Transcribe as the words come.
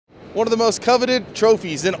One of the most coveted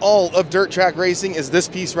trophies in all of dirt track racing is this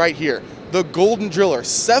piece right here, the Golden Driller.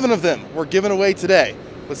 7 of them were given away today.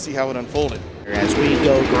 Let's see how it unfolded. As we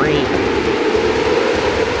go green.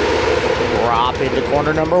 Drop into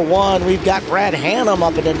corner number 1. We've got Brad Hannum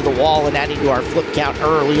up and into the wall and adding to our flip count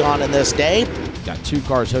early on in this day. Got 2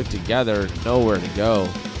 cars hooked together, nowhere to go.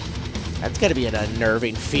 That's got to be an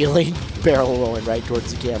unnerving feeling. Barrel rolling right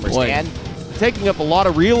towards the camera stand. Taking up a lot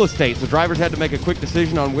of real estate, so drivers had to make a quick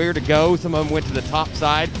decision on where to go. Some of them went to the top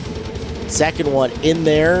side. Second one in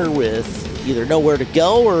there with either nowhere to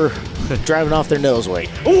go or driving off their nose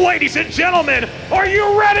weight. Ladies and gentlemen, are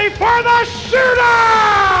you ready for the shootout?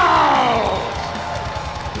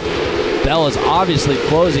 Bell is obviously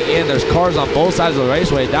closing in. There's cars on both sides of the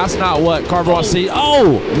raceway. That's not what Carver wants to see.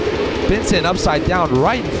 Oh! Benson upside down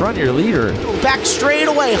right in front of your leader. Back straight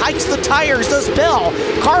away, hikes the tires, does Bell.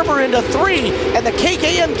 Carver into 3, and the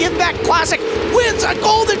KKM Give Back Classic wins a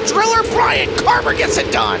Golden Driller. Brian Carver gets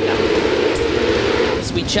it done.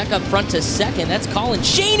 As we check up front to second, that's Colin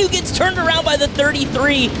Shane, who gets turned around by the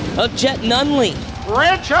 33 of Jet Nunley.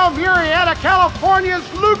 Rancho Murrieta, California's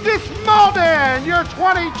Lucas Malden, your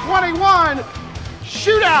 2021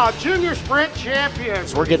 Shootout Junior Sprint champion.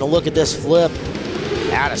 So we're getting a look at this flip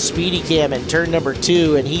out of Speedy Cam in turn number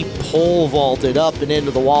 2, and he pole vaulted up and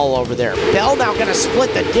into the wall over there. Bell now gonna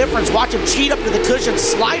split the difference. Watch him cheat up to the cushion,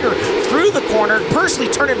 slider through the corner,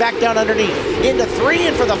 Persley turn it back down underneath. Into 3,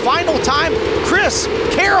 and for the final time, Chris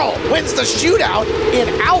Carroll wins the shootout in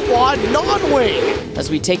Outlaw non-wing. As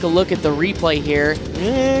we take a look at the replay here.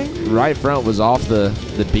 Right front was off the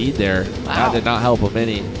bead there. Wow. That did not help him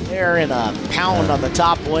any. There in a pound on the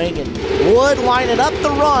top wing, and Wood lining up the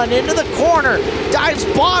run into the corner. Dives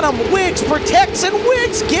bottom, Wiggs protects, and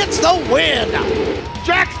Wiggs gets the win.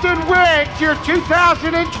 Jackson Wiggs, your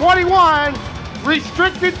 2021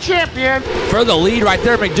 restricted champion. For the lead right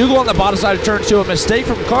there, McDougal on the bottom side of turn 2, a mistake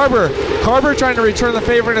from Carver. Carver trying to return the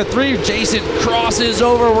favor into 3. Jason crosses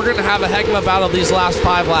over. We're going to have a heck of a battle these last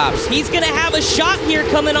 5 laps. He's going to have a shot here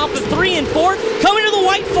coming off of 3 and 4, coming to the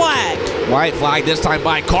white flag. White flag this time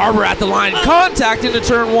by Carver at the line. Contact into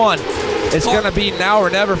turn 1. It's going to be now or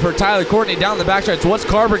never for Tyler Courtney down the backside. So what's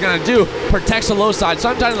Carver going to do? Protects the low side,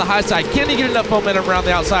 sometime to the high side. Can he get enough momentum around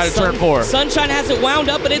the outside of turn 4? Sunshine has it wound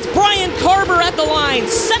up, but it's Brian Carver at the line.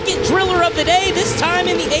 Second driller of the day, this time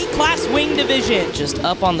in the A-Class wing division. Just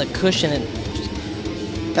up on the cushion and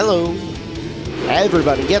Hello.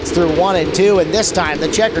 Everybody gets through 1 and 2, and this time the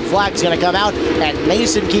checkered flag's going to come out, and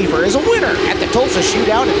Mason Kiefer is a winner at the Tulsa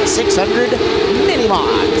Shootout in the 600 Mini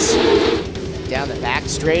Mods. Down the back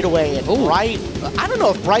straightaway, and Bright, I don't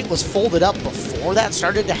know if Bright was folded up before that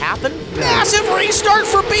started to happen. Massive restart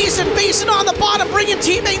for Beeson. Beeson on the bottom, bringing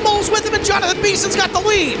teammate Moles with him, and Jonathan Beeson's got the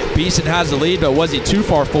lead. Beeson has the lead, but was he too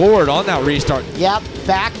far forward on that restart? Yep,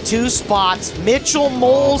 back 2 spots. Mitchell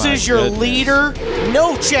Moles is your leader.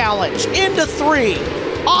 No challenge. Into 3.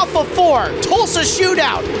 Off of 4. Tulsa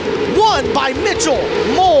Shootout. Won by Mitchell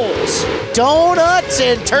Moles. Donuts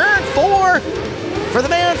in turn 4. For the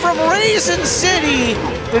man from Raisin City,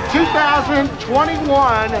 The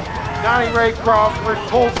 2021 Donnie Ray Crawford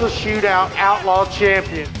Tulsa Shootout Outlaw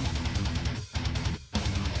champion.